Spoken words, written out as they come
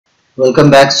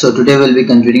Welcome back. So today we'll be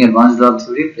continuing advanced graph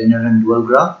theory, planar and dual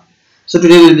graph. So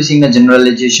today we'll be seeing a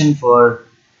generalization for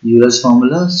Euler's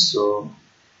formula. So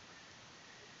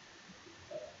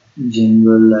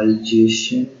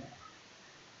generalization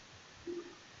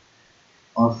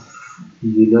of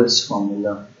Euler's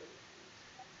formula.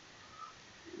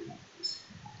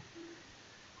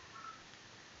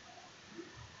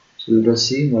 So let us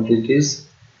see what it is.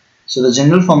 So the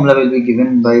general formula will be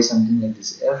given by something like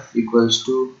this: F equals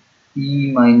to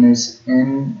E minus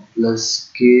N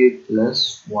plus K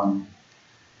plus 1.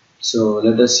 So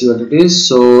let us see what it is.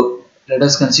 So let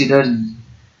us consider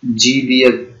G be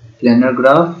a planar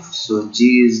graph. So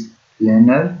G is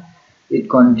planar. It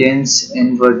contains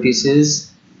n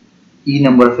vertices, e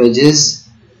number of edges,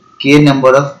 k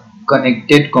number of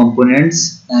connected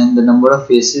components, and the number of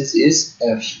faces is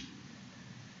f.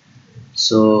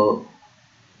 So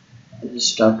let's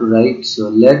start to write. So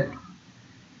let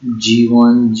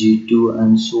G1, G2,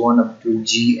 and so on up to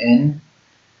Gn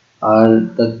are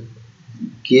the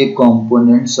k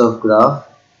components of graph.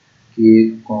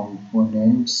 K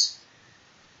components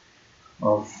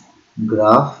of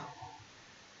graph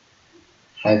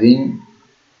having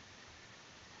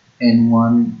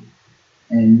n1,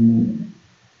 n2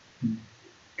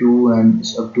 and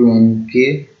up to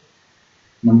nk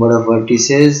number of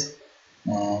vertices,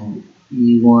 and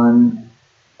e1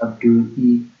 up to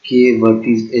ek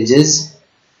vertex edges,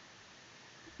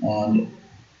 and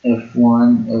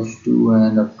f1, f2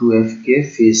 and up to fk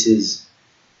faces.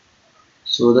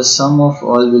 So the sum of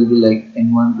all will be like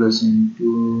n1 plus n2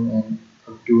 and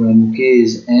up to nk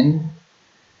is n,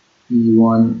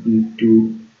 e1,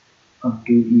 e2 up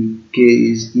to ek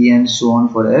is e, and so on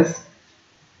for f.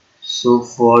 So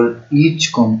for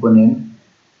each component,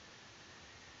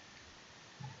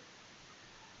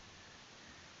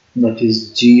 that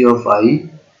is g of I,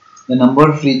 the number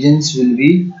of regions will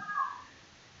be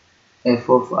f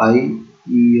of I,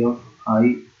 e of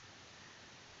I,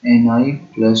 ni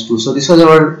plus 2. So this was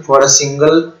our for a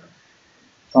single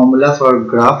formula for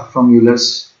graph from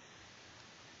Euler's.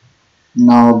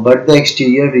 Now but the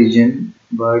exterior region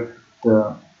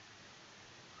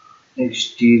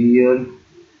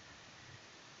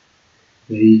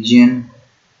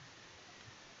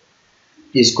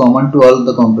is common to all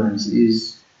the components,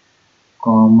 is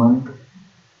common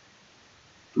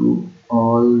to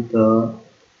all the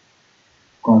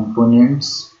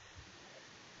components.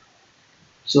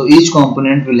 So each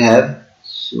component will have,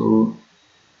 so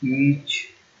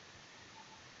each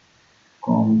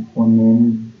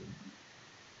component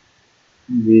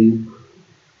will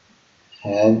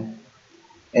have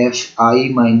fi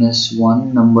minus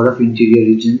 1 number of interior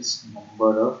regions.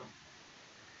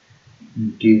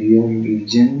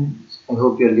 I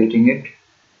hope you are getting it.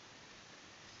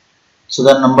 So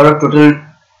the number of total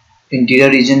interior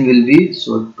region will be,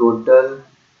 so total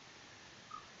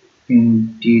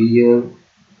interior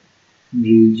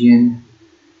region,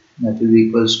 that will be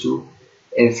equals to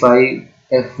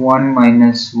f1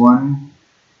 minus 1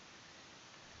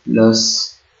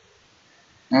 plus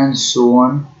and so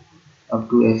on up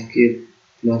to fk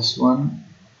plus 1,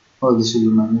 or this will be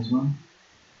minus 1.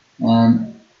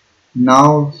 And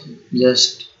now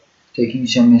just taking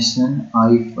summation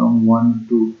I from 1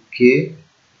 to k,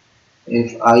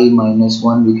 fi minus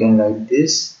 1, we can write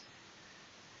this.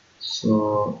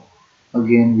 So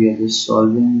again we are just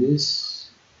solving this.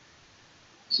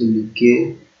 So will be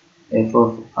k f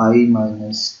of I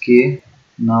minus k.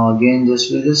 Now again we'll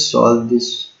just solve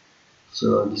this.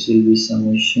 So this will be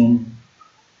summation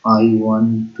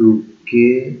I1 to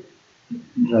k,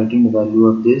 writing the value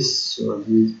of this. So this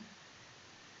is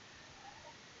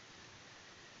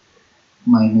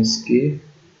minus k.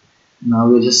 Now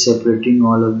we're just separating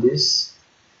all of this.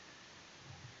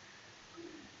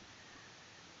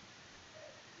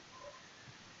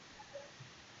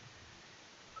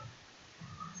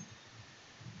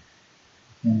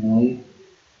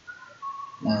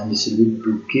 And this will be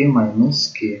 2k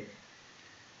minus k.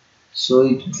 So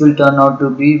it will turn out to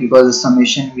be, because the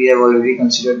summation we have already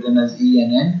considered them as e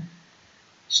and n.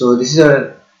 So this is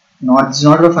not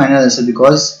a final answer,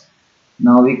 because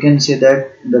now we can say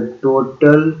that the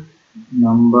total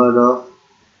number of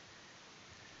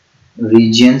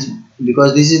regions,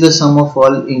 because this is the sum of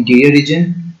all interior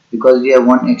region, because we have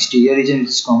one exterior region which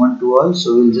is common to all.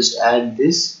 So we'll just add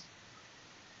this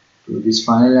to this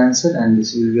final answer, and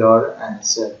this will be our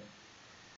answer.